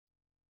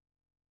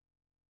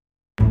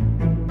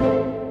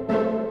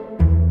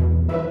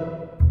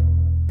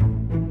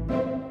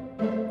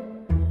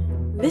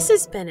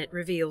Mrs. Bennet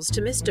reveals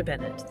to Mr.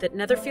 Bennet that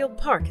Netherfield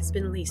Park has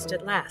been leased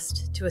at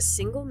last to a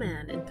single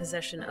man in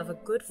possession of a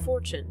good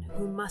fortune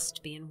who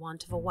must be in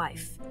want of a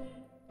wife.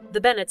 The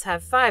Bennets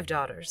have 5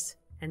 daughters,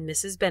 and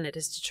Mrs. Bennet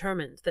is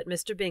determined that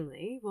Mr.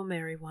 Bingley will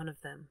marry one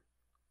of them.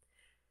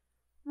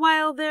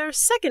 While their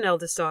second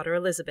eldest daughter,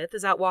 Elizabeth,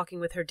 is out walking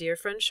with her dear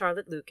friend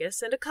Charlotte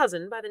Lucas and a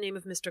cousin by the name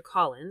of Mr.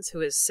 Collins,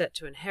 who is set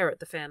to inherit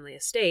the family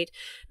estate,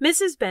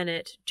 Mrs.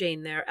 Bennet,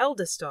 Jane, their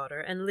eldest daughter,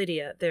 and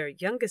Lydia, their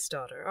youngest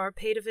daughter, are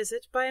paid a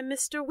visit by a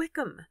Mr.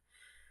 Wickham.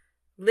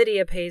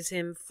 Lydia pays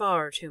him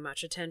far too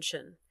much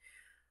attention.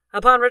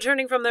 Upon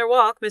returning from their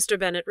walk, Mr.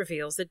 Bennet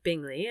reveals that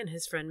Bingley and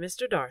his friend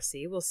Mr.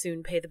 Darcy will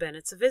soon pay the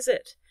Bennets a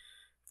visit.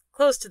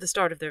 Close to the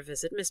start of their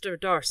visit, Mr.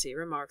 Darcy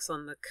remarks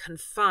on the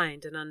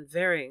confined and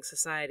unvarying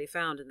society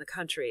found in the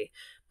country,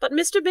 but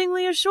Mr.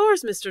 Bingley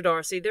assures Mr.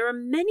 Darcy there are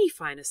many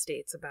fine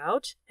estates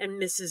about, and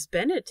Mrs.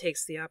 Bennet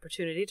takes the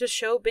opportunity to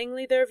show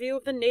Bingley their view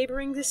of the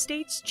neighbouring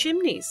estates'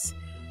 chimneys,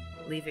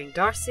 leaving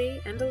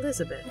Darcy and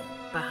Elizabeth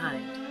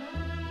behind.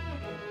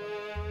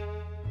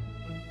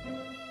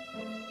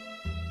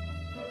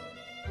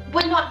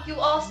 Would not you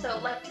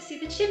also like to see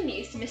the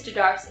chimneys, Mr.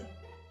 Darcy?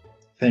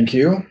 Thank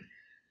you.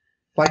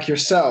 Like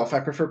yourself, I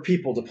prefer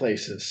people to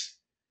places.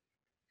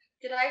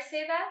 Did I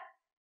say that?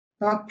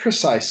 Not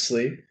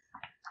precisely,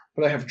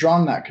 but I have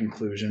drawn that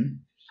conclusion.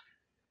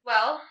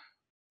 Well,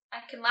 I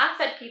can laugh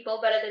at people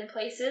better than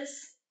places,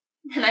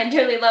 and I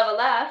dearly love a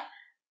laugh.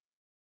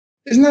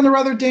 Isn't that a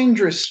rather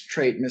dangerous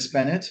trait, Miss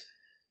Bennet?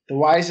 The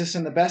wisest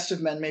and the best of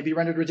men may be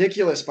rendered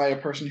ridiculous by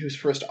a person whose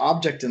first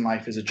object in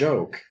life is a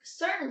joke.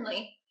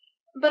 Certainly,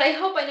 but I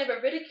hope I never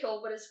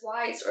ridicule what is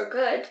wise or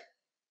good.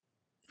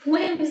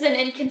 Whims and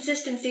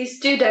inconsistencies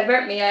do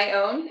divert me, I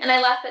own, and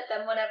I laugh at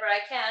them whenever I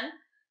can.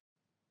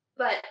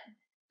 But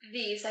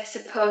these, I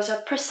suppose,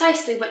 are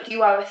precisely what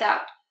you are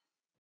without.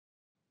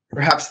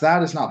 Perhaps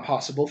that is not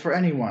possible for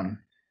anyone.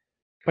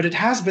 But it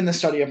has been the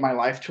study of my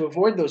life to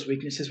avoid those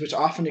weaknesses which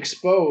often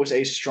expose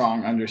a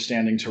strong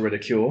understanding to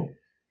ridicule.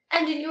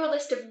 And in your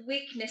list of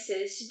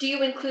weaknesses, do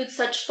you include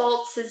such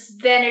faults as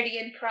vanity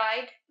and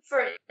pride,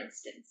 for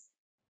instance?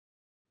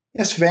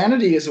 Yes,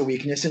 vanity is a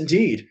weakness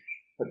indeed.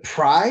 But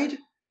pride?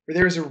 Where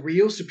there is a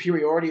real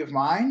superiority of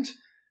mind,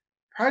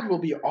 pride will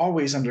be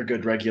always under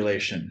good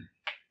regulation.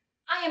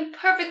 I am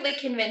perfectly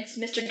convinced,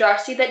 Mr.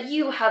 Darcy, that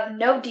you have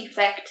no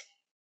defect.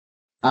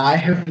 I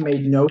have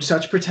made no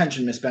such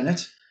pretension, Miss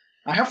Bennet.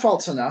 I have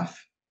faults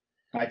enough.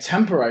 My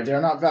temper I dare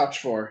not vouch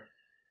for.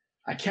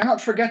 I cannot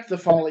forget the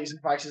follies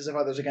and vices of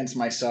others against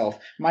myself.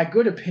 My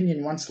good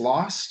opinion once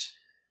lost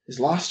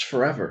is lost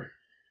forever.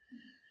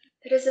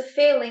 It is a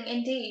failing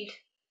indeed.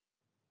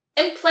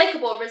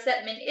 Implacable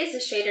resentment is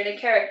a shade in a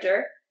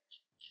character.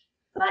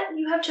 But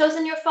you have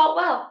chosen your fault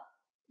well.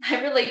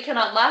 I really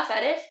cannot laugh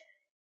at it.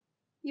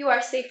 You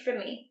are safe from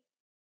me.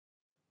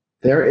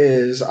 There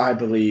is, I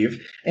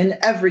believe, in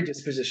every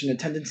disposition a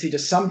tendency to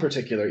some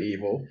particular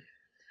evil,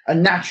 a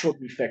natural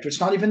defect which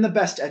not even the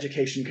best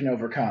education can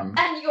overcome.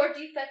 And your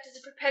defect is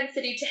a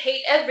propensity to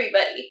hate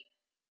everybody.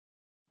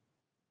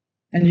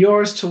 And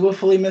yours to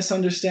willfully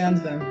misunderstand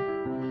them.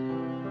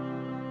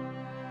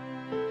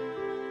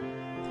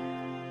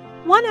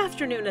 One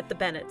afternoon at the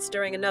Bennets,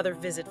 during another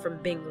visit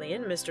from Bingley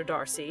and Mr.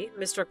 Darcy,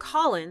 Mr.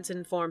 Collins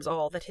informs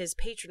all that his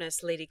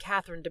patroness, Lady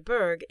Catherine de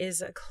Bourgh,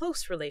 is a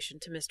close relation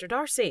to Mr.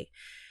 Darcy.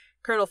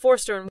 Colonel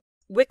Forster and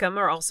Wickham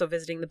are also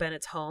visiting the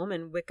Bennets' home,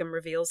 and Wickham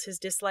reveals his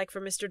dislike for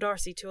Mr.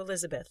 Darcy to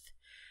Elizabeth.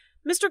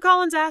 Mr.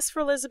 Collins asks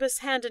for Elizabeth's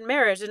hand in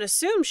marriage and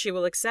assumes she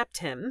will accept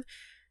him.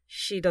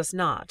 She does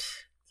not.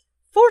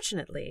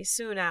 Fortunately,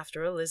 soon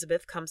after,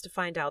 Elizabeth comes to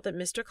find out that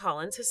Mr.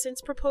 Collins has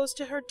since proposed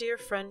to her dear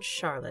friend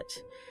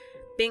Charlotte.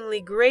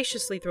 Bingley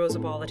graciously throws a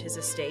ball at his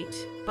estate,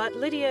 but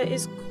Lydia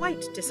is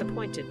quite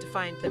disappointed to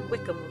find that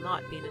Wickham will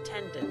not be in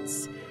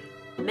attendance.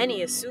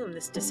 Many assume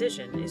this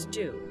decision is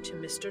due to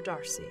Mr.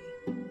 Darcy.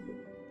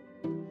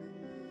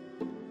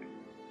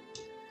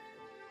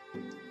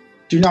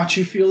 Do not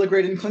you feel a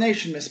great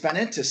inclination, Miss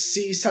Bennet, to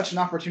seize such an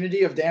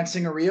opportunity of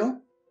dancing a reel?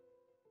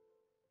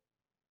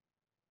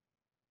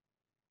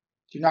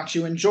 Do not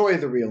you enjoy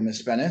the reel,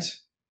 Miss Bennet?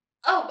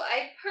 Oh,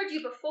 I've heard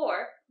you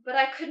before, but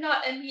I could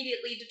not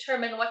immediately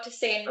determine what to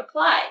say in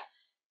reply.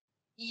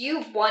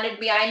 You wanted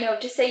me, I know,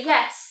 to say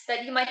yes,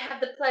 that you might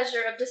have the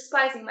pleasure of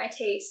despising my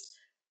taste,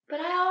 but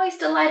I always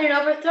delight in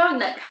overthrowing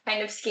that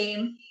kind of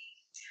scheme.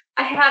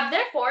 I have,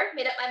 therefore,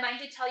 made up my mind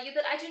to tell you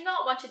that I do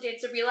not want to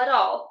dance a reel at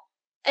all,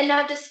 and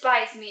now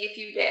despise me if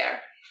you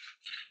dare.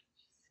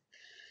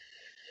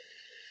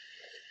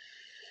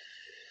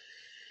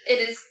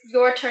 It is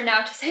your turn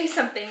now to say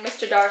something,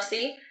 Mr.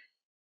 Darcy.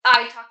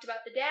 I talked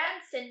about the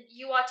dance, and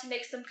you ought to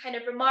make some kind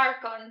of remark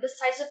on the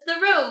size of the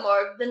room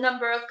or the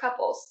number of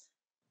couples.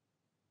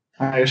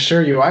 I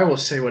assure you I will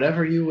say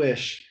whatever you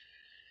wish.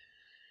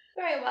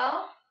 Very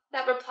well.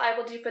 That reply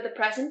will do for the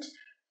present.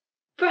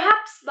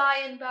 Perhaps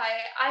by and by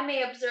I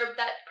may observe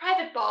that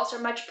private balls are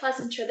much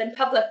pleasanter than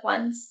public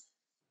ones.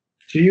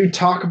 Do you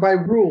talk by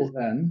rule,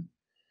 then?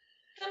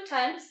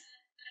 Sometimes.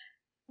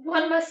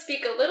 One must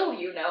speak a little,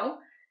 you know.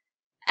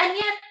 And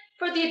yet,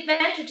 For the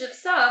advantage of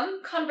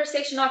some,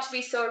 conversation ought to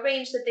be so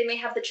arranged that they may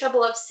have the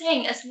trouble of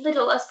saying as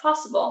little as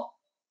possible.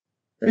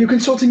 Are you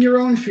consulting your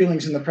own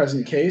feelings in the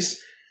present case,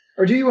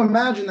 or do you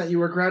imagine that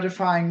you are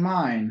gratifying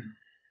mine?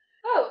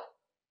 Oh,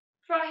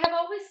 for I have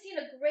always seen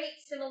a great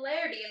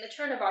similarity in the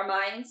turn of our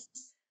minds.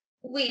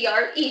 We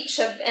are each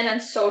of an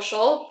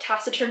unsocial,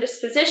 taciturn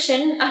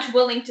disposition,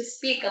 unwilling to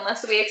speak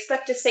unless we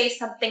expect to say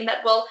something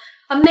that will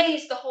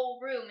amaze the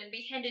whole room and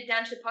be handed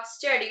down to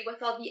posterity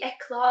with all the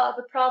éclat of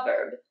a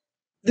proverb.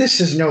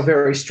 This is no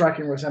very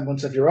striking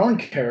resemblance of your own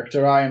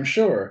character, I am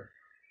sure.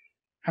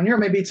 How near it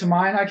may be to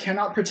mine, I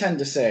cannot pretend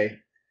to say.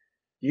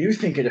 You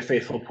think it a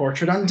faithful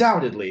portrait,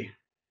 undoubtedly.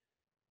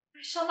 I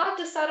shall not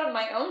decide on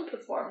my own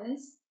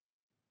performance.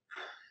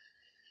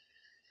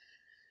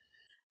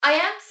 I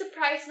am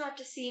surprised not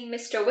to see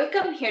Mr.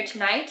 Wickham here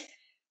tonight.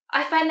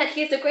 I find that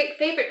he is a great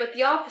favorite with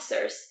the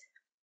officers.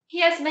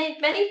 He has made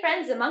many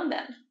friends among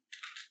them.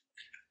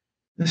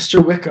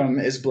 Mr. Wickham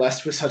is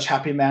blessed with such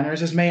happy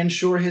manners as may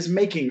ensure his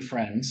making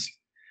friends.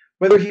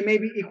 Whether he may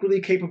be equally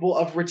capable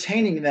of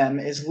retaining them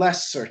is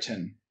less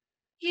certain.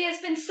 He has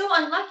been so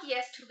unlucky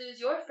as to lose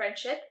your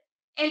friendship,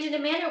 and in a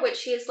manner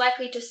which he is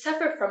likely to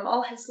suffer from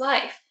all his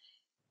life.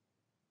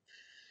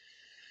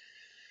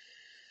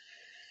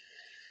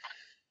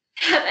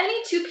 Have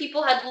any two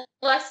people had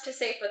less to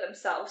say for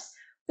themselves?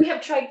 We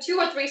have tried 2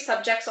 or 3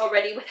 subjects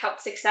already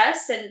without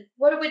success, and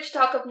what are we to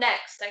talk of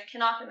next, I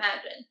cannot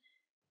imagine.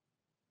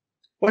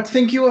 What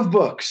think you of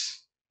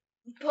books?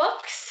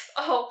 Books?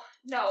 Oh,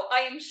 no,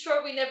 I am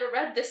sure we never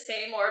read the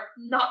same, or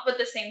not with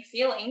the same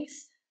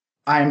feelings.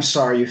 I am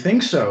sorry you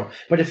think so,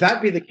 but if that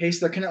be the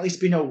case, there can at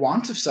least be no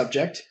want of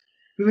subject.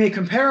 We may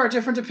compare our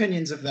different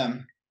opinions of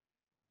them.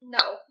 No,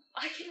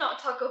 I cannot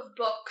talk of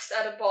books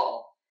at a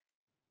ball.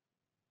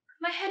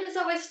 My head is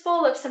always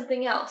full of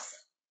something else.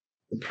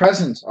 The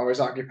present always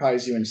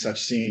occupies you in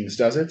such scenes,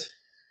 does it?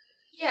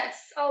 Yes,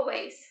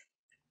 always.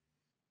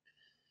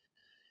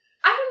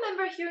 I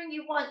remember hearing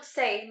you once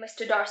say,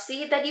 Mr.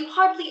 Darcy, that you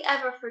hardly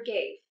ever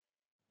forgave,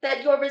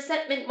 that your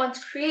resentment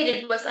once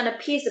created was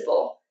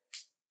unappeasable.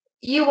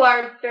 You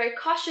are very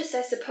cautious,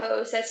 I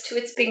suppose, as to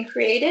its being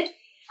created?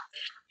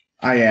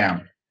 I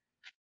am.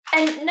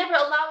 And never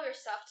allow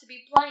yourself to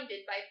be blinded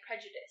by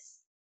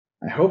prejudice?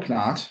 I hope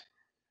not.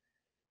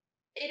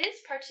 It is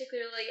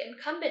particularly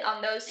incumbent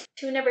on those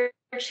who never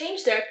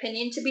change their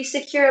opinion to be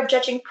secure of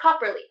judging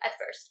properly at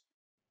first.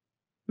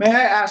 May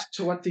I ask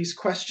to what these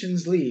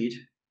questions lead?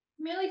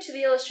 Merely to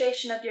the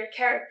illustration of your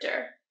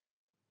character.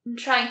 I'm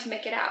trying to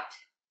make it out.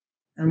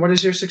 And what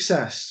is your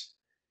success?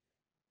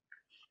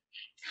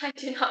 I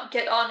do not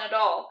get on at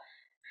all.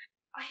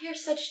 I hear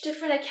such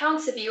different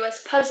accounts of you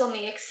as puzzle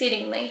me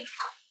exceedingly.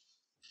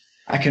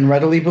 I can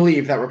readily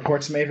believe that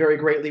reports may vary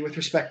greatly with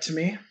respect to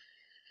me.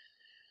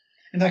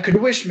 And I could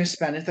wish, Miss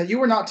Bennet, that you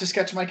were not to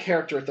sketch my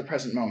character at the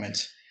present moment,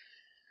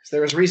 as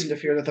there is reason to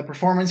fear that the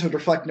performance would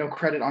reflect no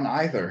credit on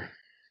either.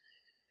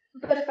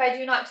 But if I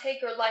do not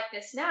take your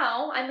likeness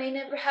now, I may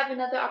never have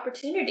another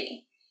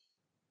opportunity.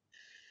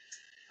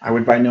 I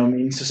would by no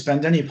means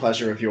suspend any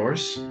pleasure of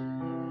yours.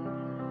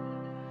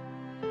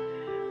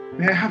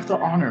 May I have the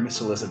honor, Miss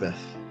Elizabeth?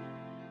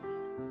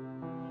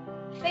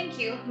 Thank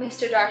you,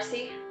 Mr.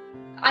 Darcy.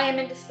 I am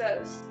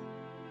indisposed.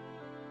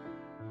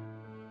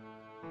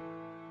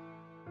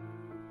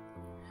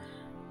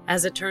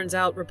 As it turns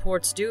out,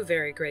 reports do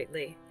vary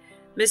greatly.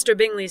 Mr.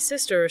 Bingley's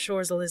sister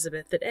assures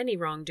Elizabeth that any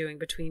wrongdoing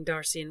between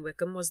Darcy and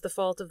Wickham was the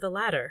fault of the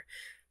latter.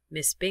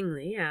 Miss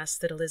Bingley asks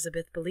that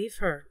Elizabeth believe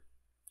her.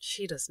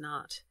 She does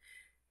not.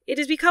 It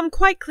has become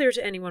quite clear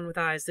to anyone with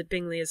eyes that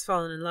Bingley has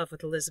fallen in love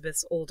with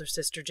Elizabeth's older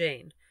sister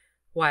Jane.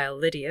 While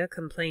Lydia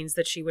complains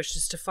that she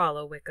wishes to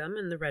follow Wickham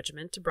and the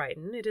regiment to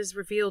Brighton, it is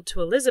revealed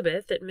to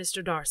Elizabeth that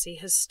Mr. Darcy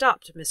has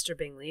stopped Mr.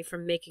 Bingley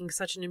from making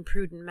such an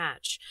imprudent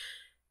match.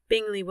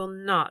 Bingley will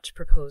not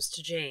propose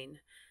to Jane.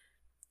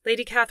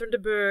 Lady Catherine de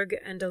Bourgh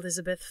and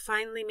Elizabeth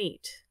finally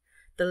meet.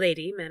 The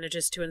lady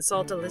manages to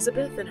insult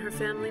Elizabeth and her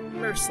family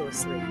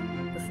mercilessly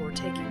before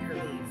taking her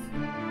leave.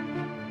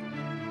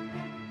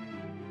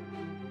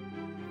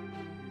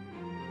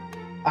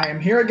 I am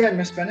here again,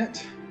 Miss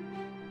Bennet.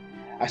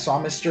 I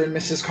saw Mr. and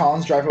Mrs.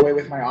 Collins drive away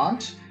with my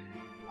aunt.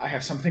 I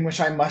have something which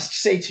I must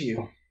say to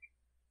you.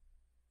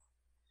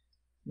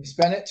 Miss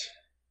Bennet,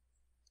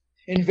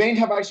 in vain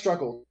have I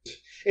struggled.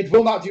 It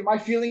will not do. My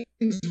feelings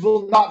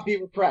will not be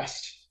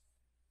repressed.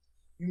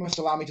 You must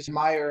allow me to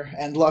admire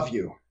and love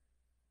you.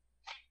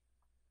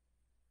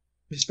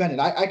 Miss Bennet,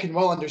 I can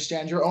well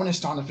understand your own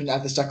astonishment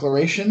at this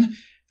declaration,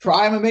 for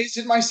I am amazed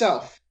at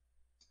myself.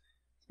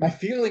 My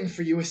feeling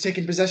for you has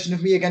taken possession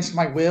of me against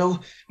my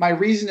will, my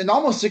reason, and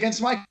almost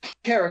against my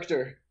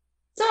character.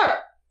 Sir!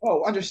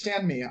 Oh,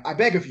 understand me, I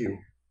beg of you.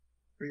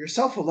 For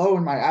yourself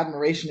alone, my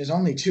admiration is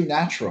only too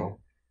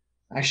natural.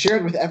 I share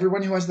it with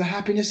everyone who has the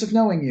happiness of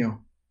knowing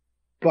you.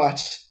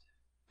 But,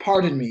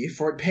 pardon me,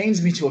 for it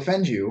pains me to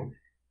offend you,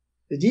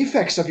 the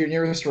defects of your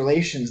nearest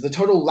relations, the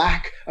total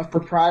lack of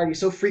propriety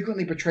so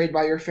frequently betrayed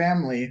by your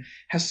family,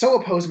 has so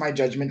opposed my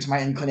judgment to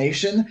my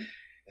inclination,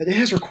 that it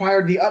has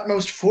required the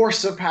utmost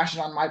force of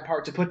passion on my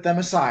part to put them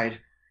aside.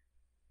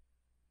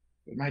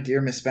 But my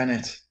dear Miss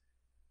Bennet,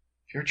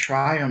 your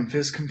triumph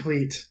is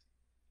complete.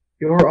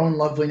 Your own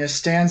loveliness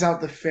stands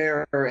out the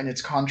fairer in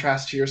its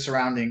contrast to your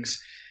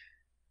surroundings,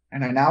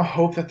 and I now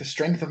hope that the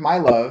strength of my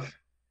love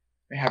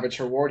may have its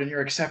reward in your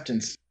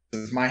acceptance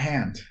of my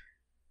hand.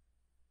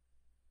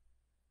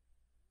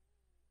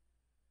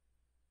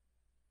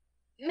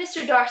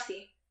 Mr.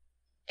 Darcy,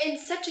 in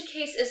such a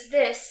case as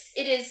this,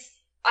 it is,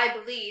 I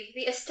believe,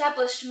 the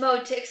established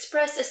mode to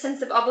express a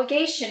sense of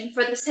obligation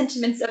for the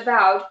sentiments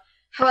avowed,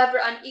 however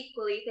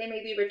unequally they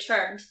may be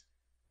returned.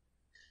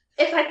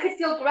 If I could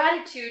feel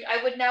gratitude,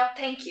 I would now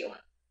thank you.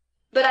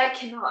 But I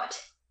cannot.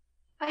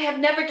 I have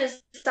never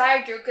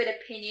desired your good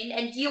opinion,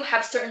 and you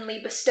have certainly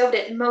bestowed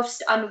it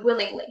most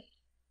unwillingly.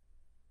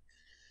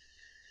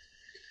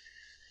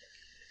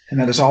 And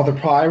that is all the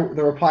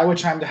reply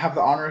which I am to have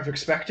the honor of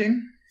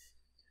expecting?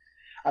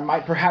 I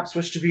might perhaps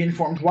wish to be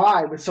informed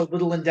why, with so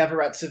little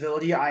endeavor at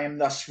civility, I am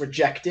thus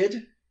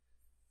rejected.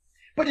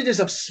 But it is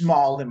of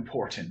small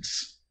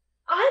importance.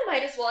 I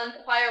might as well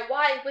inquire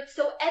why, with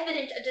so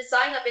evident a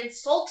design of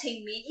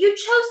insulting me, you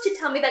chose to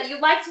tell me that you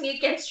liked me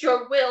against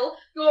your will,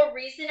 your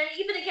reason, and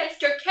even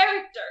against your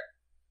character.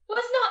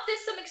 Was not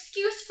this some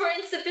excuse for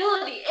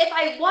incivility, if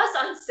I was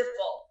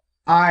uncivil?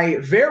 I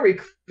very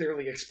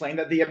clearly explained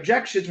that the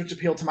objections which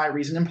appeal to my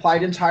reason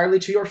implied entirely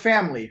to your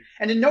family,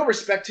 and in no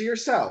respect to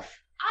yourself.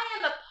 I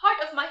am a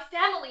part of my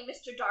family,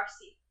 Mr.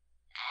 Darcy.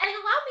 And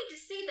allow me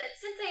to say that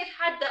since I have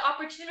had the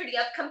opportunity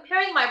of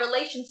comparing my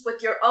relations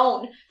with your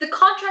own, the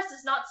contrast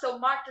is not so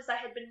marked as I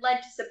had been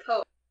led to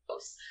suppose.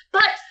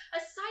 But,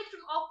 aside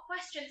from all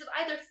questions of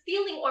either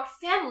feeling or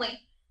family,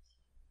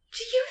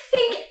 do you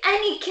think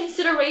any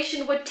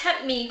consideration would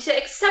tempt me to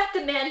accept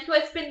the man who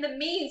has been the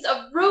means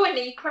of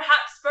ruining,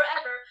 perhaps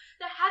forever,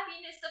 the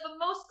happiness of a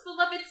most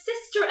beloved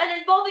sister and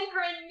involving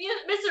her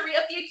in misery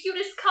of the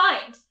acutest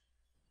kind?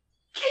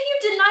 Can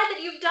you deny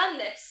that you've done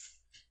this?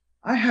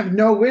 I have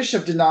no wish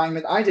of denying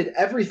that I did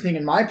everything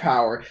in my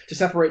power to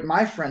separate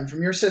my friend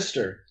from your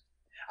sister.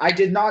 I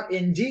did not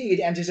indeed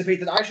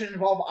anticipate that I should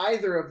involve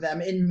either of them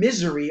in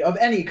misery of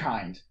any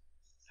kind.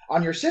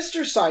 On your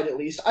sister's side, at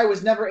least, I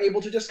was never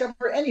able to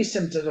discover any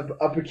symptoms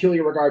of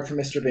peculiar regard for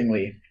Mr.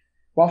 Bingley,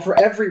 while for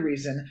every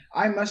reason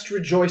I must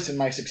rejoice in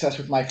my success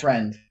with my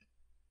friend.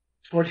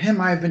 Toward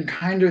him I have been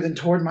kinder than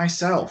toward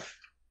myself.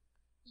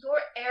 Your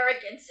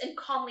arrogance in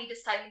calmly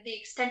deciding the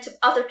extent of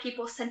other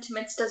people's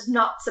sentiments does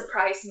not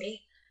surprise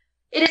me.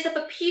 It is of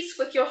a piece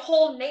with your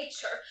whole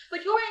nature,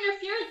 but your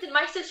interference in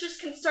my sister's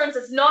concerns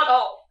is not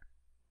all.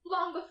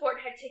 Long before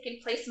it had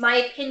taken place, my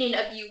opinion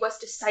of you was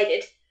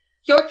decided.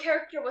 Your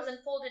character was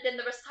unfolded in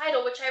the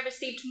recital which I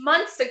received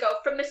months ago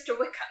from Mr.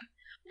 Wickham.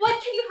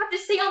 What can you have to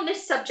say on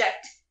this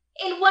subject?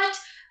 In what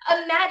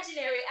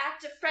imaginary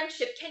act of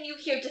friendship can you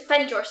here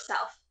defend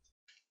yourself?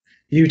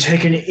 You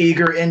take an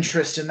eager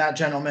interest in that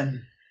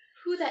gentleman.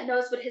 Who that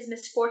knows what his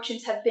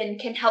misfortunes have been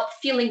can help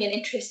feeling an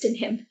interest in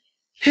him.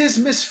 His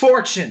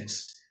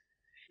misfortunes!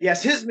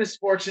 Yes, his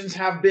misfortunes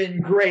have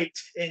been great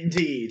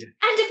indeed.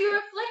 And of your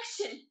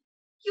affliction.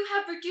 You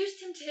have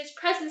reduced him to his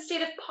present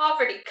state of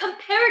poverty,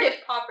 comparative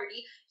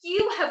poverty.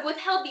 You have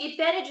withheld the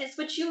advantages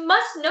which you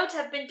must note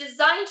have been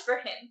designed for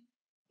him.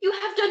 You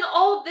have done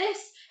all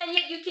this, and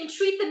yet you can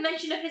treat the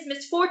mention of his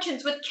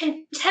misfortunes with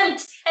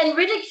contempt and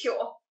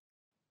ridicule.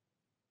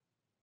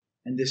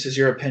 And this is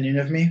your opinion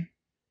of me?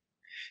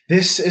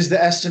 This is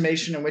the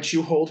estimation in which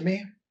you hold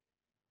me?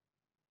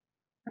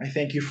 I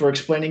thank you for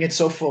explaining it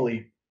so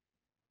fully.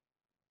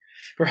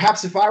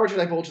 Perhaps if I were to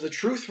divulge the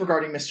truth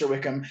regarding Mr.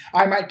 Wickham,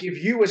 I might give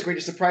you as great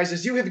a surprise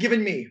as you have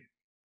given me.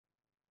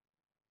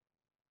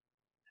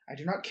 I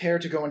do not care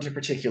to go into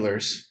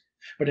particulars,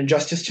 but in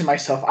justice to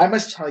myself, I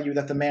must tell you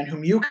that the man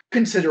whom you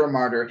consider a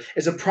martyr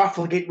is a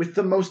profligate with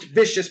the most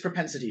vicious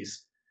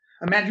propensities.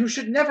 A man who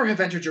should never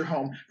have entered your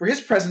home, for his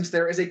presence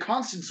there is a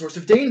constant source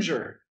of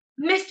danger.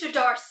 Mr.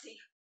 Darcy!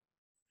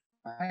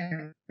 I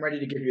am ready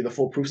to give you the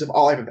full proofs of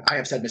all I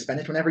have said, Miss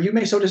Bennet, whenever you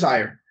may so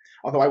desire,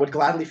 although I would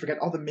gladly forget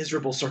all the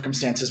miserable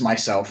circumstances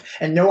myself,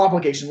 and no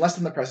obligation less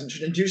than the present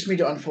should induce me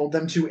to unfold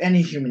them to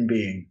any human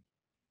being.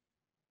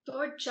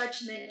 Your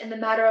judgment in the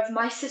matter of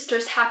my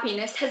sister's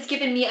happiness has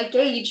given me a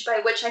gauge by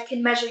which I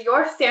can measure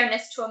your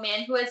fairness to a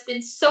man who has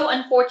been so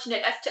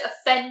unfortunate as to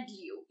offend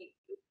you.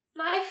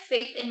 My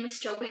faith in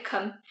Mr.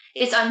 Wickham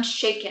is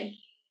unshaken.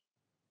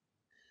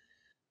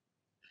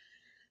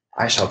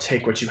 I shall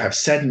take what you have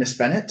said, Miss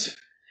Bennet,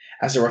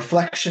 as a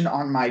reflection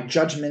on my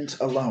judgment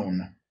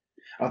alone.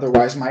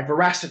 Otherwise my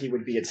veracity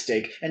would be at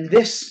stake, and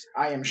this,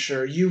 I am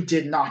sure, you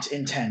did not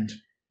intend.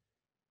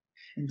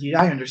 Indeed,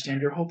 I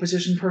understand your whole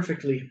position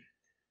perfectly.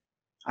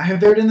 I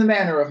have erred in the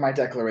manner of my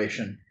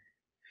declaration.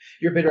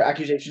 Your bitter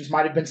accusations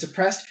might have been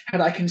suppressed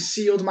had I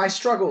concealed my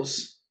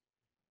struggles.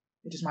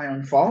 It is my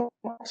own fault.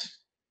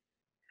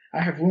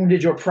 I have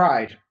wounded your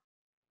pride.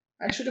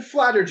 I should have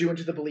flattered you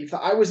into the belief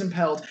that I was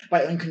impelled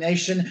by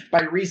inclination,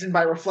 by reason,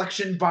 by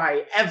reflection,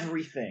 by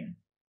everything.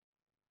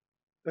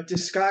 But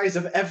disguise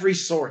of every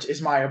sort is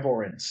my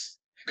abhorrence.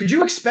 Could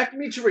you expect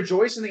me to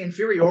rejoice in the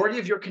inferiority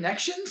of your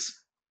connections?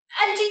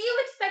 And do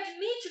you expect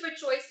me to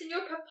rejoice in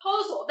your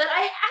proposal, that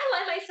I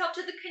ally myself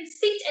to the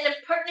conceit and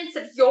impertinence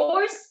of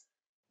yours?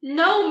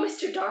 No,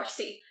 Mr.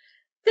 Darcy.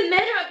 The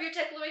manner of your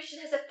declaration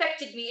has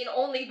affected me in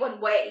only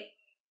one way.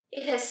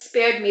 It has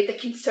spared me the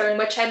concern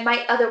which I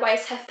might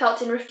otherwise have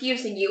felt in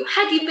refusing you,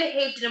 had you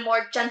behaved in a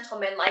more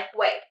gentlemanlike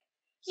way.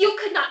 You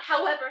could not,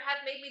 however,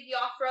 have made me the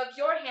offer of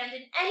your hand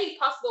in any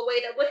possible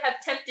way that would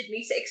have tempted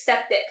me to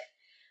accept it.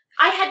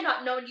 I had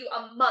not known you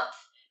a month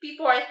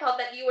before I felt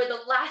that you were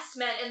the last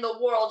man in the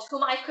world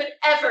whom I could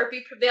ever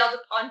be prevailed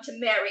upon to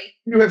marry.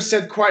 You have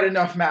said quite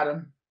enough,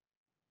 madam.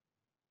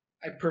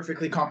 I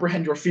perfectly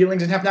comprehend your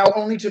feelings and have now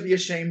only to be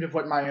ashamed of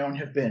what my own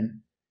have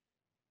been.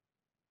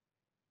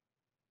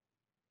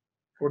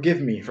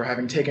 Forgive me for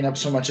having taken up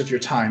so much of your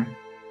time,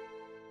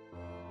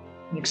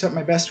 and accept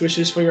my best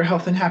wishes for your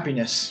health and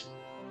happiness.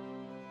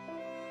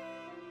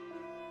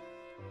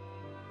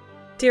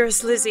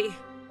 Dearest Lizzie,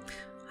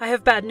 I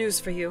have bad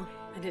news for you,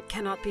 and it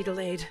cannot be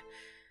delayed.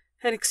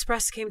 An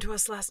express came to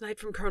us last night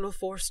from Colonel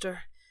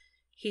Forster.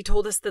 He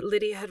told us that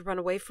Lydia had run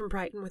away from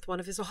Brighton with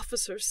one of his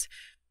officers.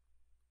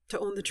 To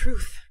own the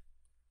truth,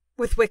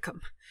 with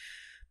Wickham.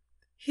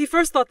 He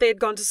first thought they had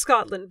gone to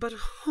Scotland, but,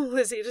 oh,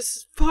 Lizzie, it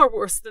is far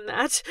worse than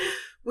that.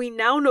 We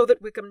now know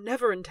that Wickham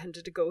never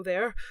intended to go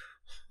there,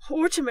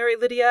 or to marry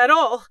Lydia at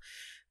all.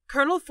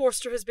 Colonel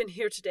Forster has been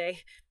here today.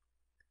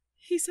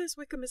 He says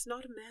Wickham is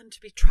not a man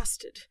to be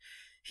trusted.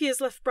 He has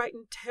left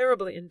Brighton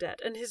terribly in debt,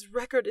 and his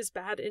record is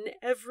bad in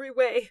every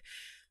way.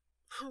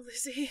 Oh,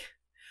 Lizzie,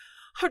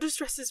 our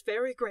distress is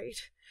very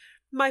great.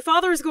 My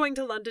father is going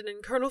to London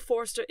and Colonel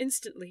Forster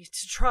instantly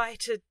to try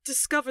to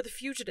discover the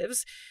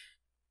fugitives.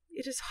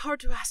 It is hard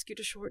to ask you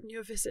to shorten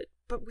your visit,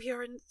 but we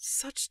are in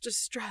such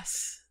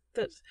distress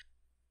that...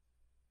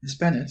 Miss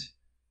Bennet?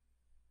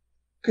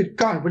 Good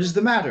God, what is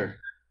the matter?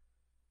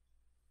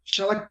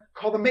 Shall I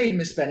call the maid,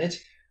 Miss Bennet?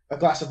 A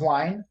glass of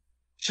wine?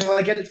 Shall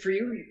I get it for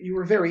you? You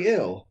were very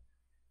ill.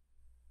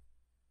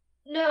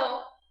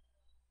 No,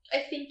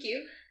 I thank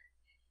you.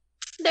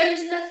 There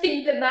is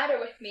nothing the matter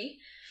with me.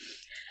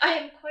 I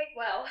am quite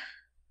well.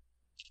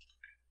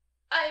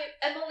 I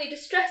am only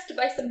distressed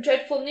by some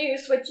dreadful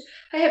news which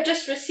I have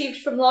just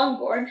received from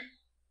Longbourn.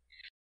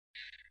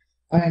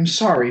 I am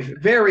sorry,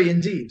 very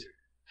indeed.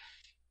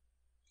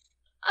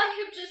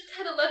 I have just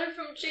had a letter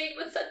from Jane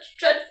with such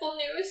dreadful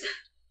news.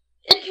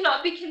 It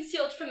cannot be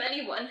concealed from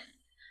anyone.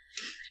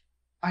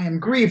 I am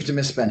grieved,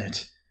 Miss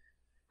Bennet.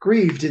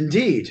 Grieved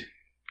indeed.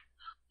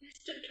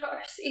 Mr.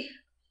 Darcy,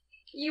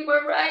 you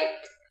were right.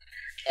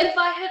 If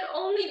I had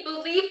only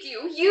believed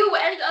you, you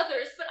and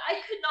others, but I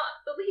could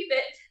not believe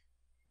it.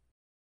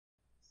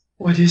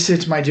 What is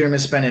it, my dear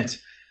Miss Bennet?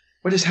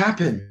 What has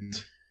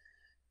happened?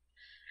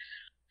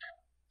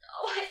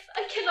 Oh,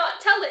 I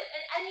cannot tell it,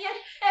 and yet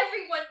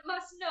everyone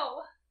must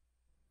know.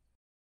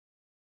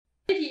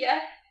 Lydia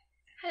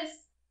has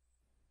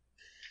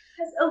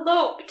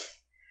eloped,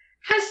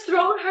 has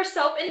thrown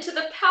herself into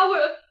the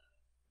power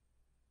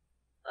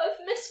of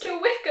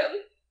Mr.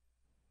 Wickham.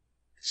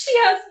 She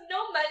has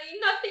no money,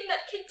 nothing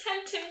that can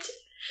tempt him to...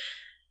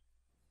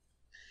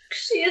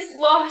 She is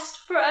lost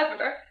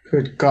forever.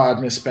 Good God,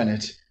 Miss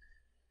Bennet.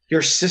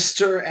 Your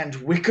sister and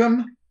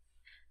Wickham?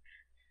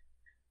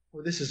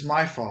 Oh, this is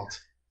my fault.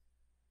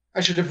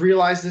 I should have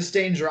realized this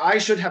danger. I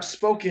should have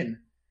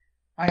spoken.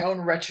 My own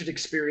wretched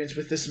experience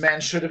with this man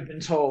should have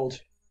been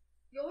told.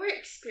 Your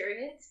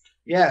experience?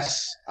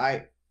 Yes,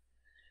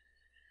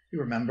 You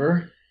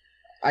remember?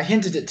 I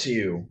hinted it to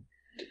you.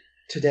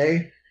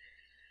 Today.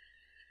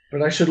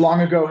 But I should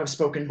long ago have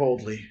spoken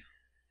boldly.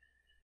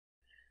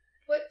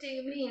 What do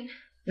you mean?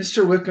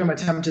 Mr. Wickham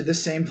attempted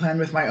this same plan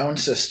with my own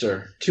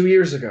sister 2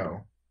 years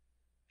ago.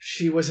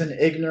 She was an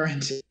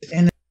ignorant,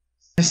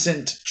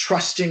 innocent,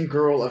 trusting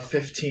girl of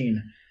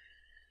 15.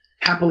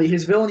 Happily,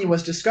 his villainy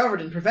was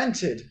discovered and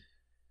prevented.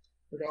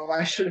 But oh,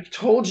 I should have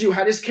told you,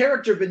 had his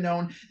character been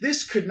known,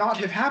 this could not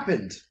have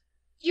happened.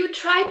 You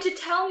tried to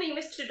tell me,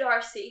 Mr.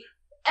 Darcy.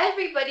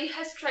 Everybody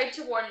has tried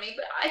to warn me,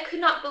 but I could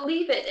not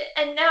believe it,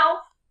 and now...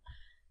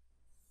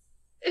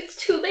 It's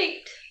too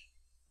late.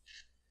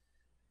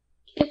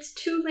 It's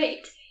too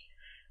late.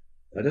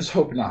 Let us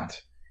hope not.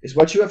 Is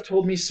what you have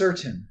told me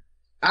certain?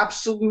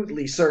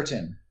 Absolutely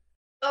certain?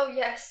 Oh,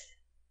 yes.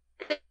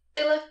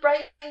 They left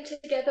Brighton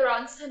together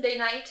on Sunday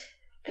night.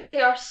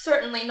 They are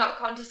certainly not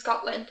gone to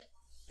Scotland.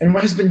 And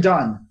what has been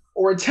done,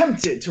 or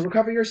attempted, to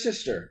recover your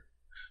sister?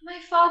 My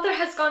father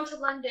has gone to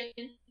London.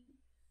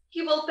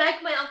 He will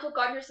beg my Uncle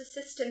Gardner's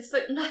assistance,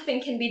 but nothing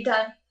can be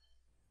done.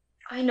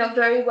 I know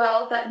very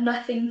well that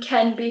nothing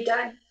can be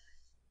done.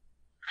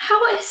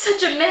 How is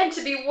such a man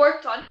to be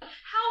worked on? How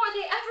are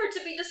they ever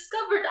to be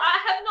discovered? I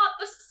have not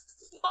the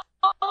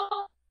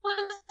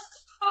smallest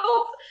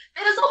hope.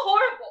 It is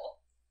horrible.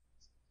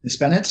 Miss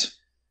Bennet,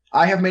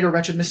 I have made a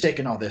wretched mistake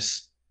in all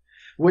this.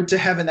 Would to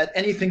heaven that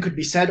anything could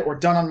be said or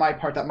done on my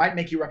part that might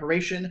make you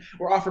reparation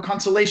or offer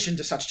consolation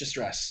to such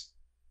distress.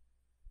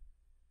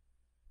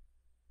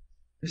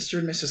 Mr.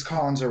 and Mrs.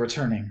 Collins are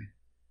returning.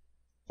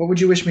 What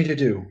would you wish me to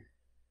do?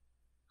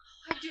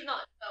 I do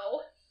not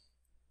know.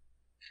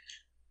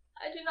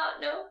 I do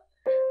not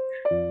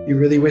know. You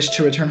really wish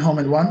to return home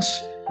at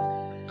once?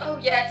 Oh,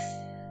 yes.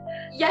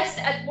 Yes,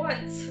 at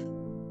once.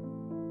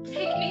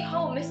 Take me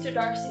home, Mr.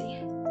 Darcy.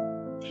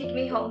 Take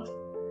me home.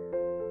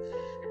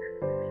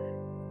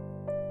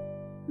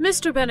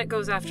 Mr. Bennet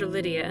goes after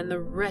Lydia and the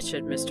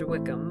wretched Mr.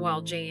 Wickham,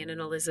 while Jane and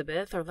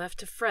Elizabeth are left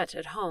to fret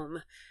at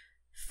home.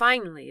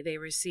 Finally, they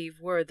receive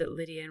word that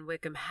Lydia and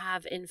Wickham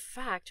have, in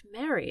fact,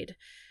 married.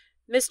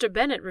 Mr.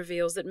 Bennet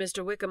reveals that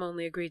Mr. Wickham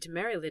only agreed to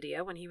marry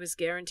Lydia when he was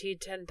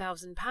guaranteed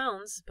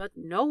 £10,000, but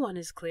no one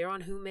is clear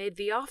on who made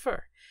the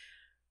offer.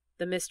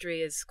 The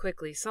mystery is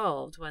quickly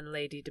solved when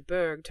Lady de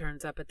Bourgh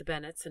turns up at the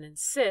Bennets and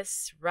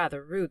insists,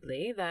 rather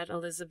rudely, that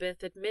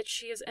Elizabeth admit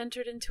she has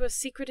entered into a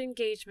secret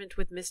engagement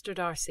with Mr.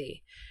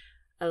 Darcy.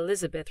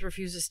 Elizabeth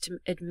refuses to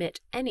admit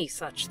any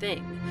such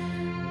thing.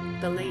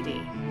 The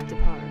lady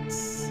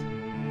departs.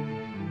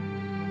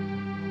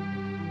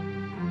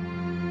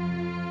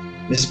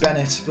 Miss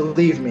Bennet,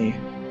 believe me,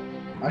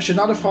 I should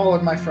not have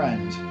followed my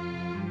friend.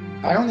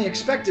 I only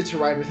expected to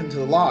ride with him to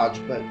the lodge,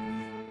 but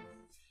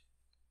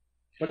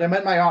I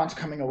met my aunt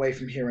coming away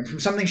from here, and from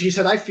something she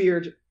said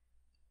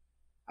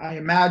I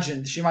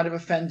imagined she might have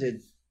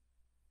offended,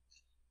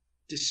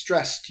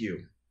 distressed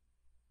you.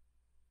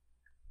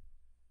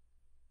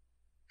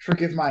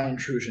 Forgive my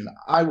intrusion.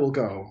 I will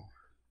go.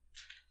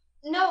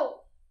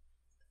 No.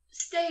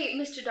 Stay,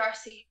 Mr.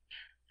 Darcy.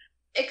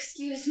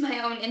 Excuse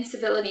my own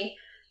incivility.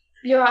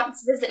 Your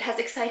aunt's visit has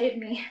excited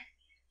me.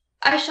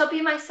 I shall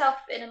be myself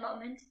in a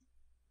moment.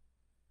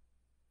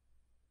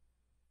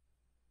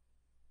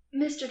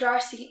 Mr.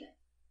 Darcy,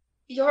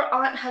 your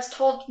aunt has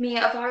told me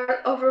of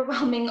our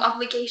overwhelming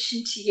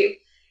obligation to you.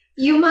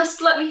 You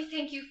must let me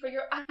thank you for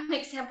your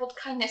unexampled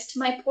kindness to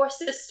my poor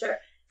sister.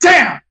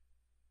 Damn!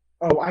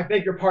 Oh, I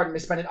beg your pardon,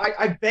 Miss Bennet.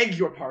 I beg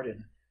your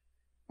pardon.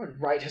 What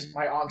right has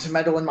my aunt to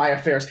meddle in my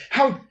affairs?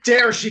 How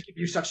dare she give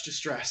you such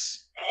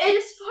distress? It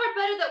is far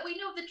better that we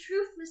know the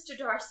truth, Mr.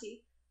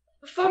 Darcy.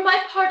 For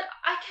my part,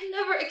 I can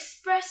never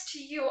express to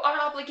you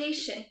our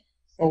obligation.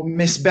 Oh,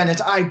 Miss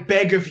Bennet, I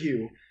beg of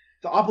you.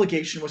 The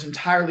obligation was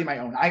entirely my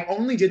own. I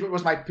only did what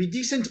was my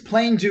decent,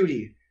 plain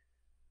duty.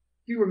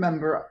 You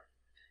remember,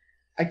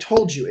 I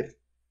told you if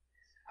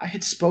I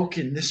had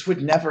spoken, this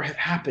would never have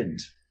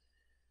happened.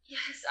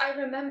 Yes, I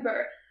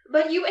remember.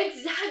 But you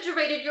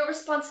exaggerated your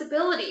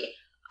responsibility.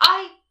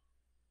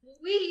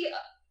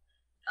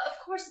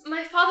 Of course,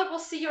 my father will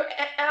see your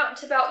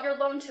aunt about your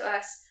loan to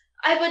us.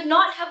 I would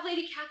not have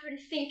Lady Catherine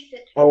think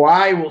that... Oh,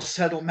 I will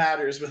settle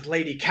matters with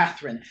Lady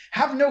Catherine.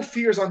 Have no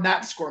fears on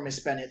that score, Miss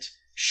Bennet.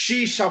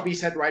 She shall be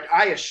set right,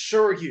 I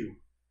assure you.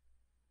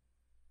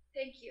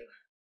 Thank you.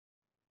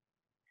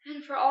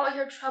 And for all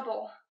your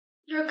trouble,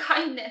 your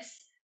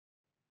kindness.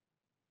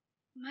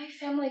 My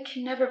family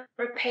can never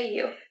repay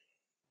you.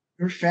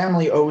 Your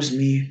family owes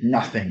me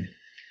nothing.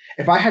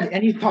 If I had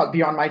any thought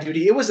beyond my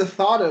duty, it was a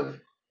thought of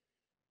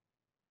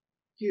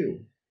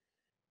you.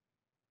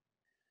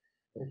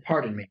 Oh,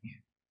 pardon me.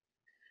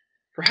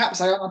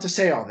 Perhaps I ought not to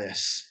say all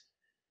this.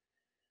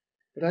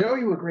 But I owe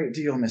you a great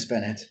deal, Miss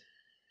Bennet.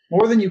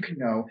 More than you can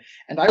know,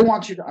 and I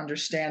want you to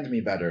understand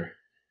me better.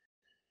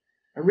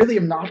 I really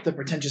am not the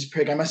pretentious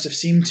prig I must have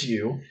seemed to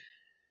you.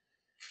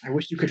 I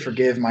wish you could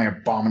forgive my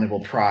abominable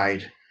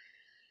pride.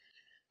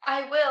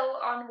 I will,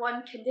 on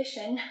one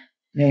condition.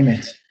 Name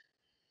it.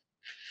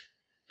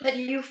 That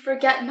you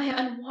forget my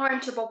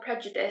unwarrantable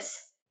prejudice.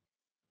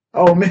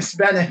 Oh, Miss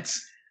Bennet!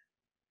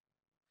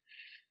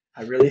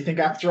 I really think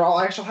after all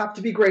I shall have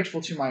to be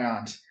grateful to my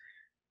aunt.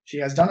 She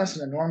has done us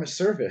an enormous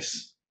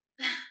service.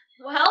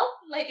 Well,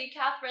 Lady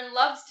Catherine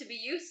loves to be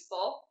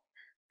useful.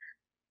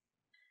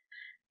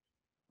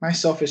 My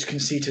selfish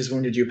conceit has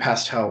wounded you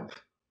past help.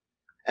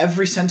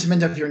 Every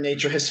sentiment of your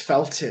nature has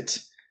felt it,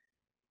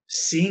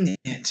 seen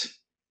it.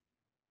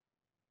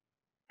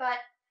 But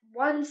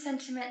one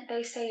sentiment,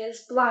 they say,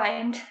 is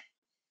blind.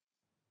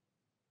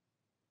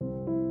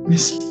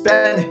 Miss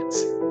Bennet!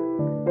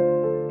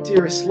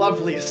 Dearest,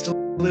 loveliest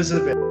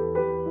Elizabeth!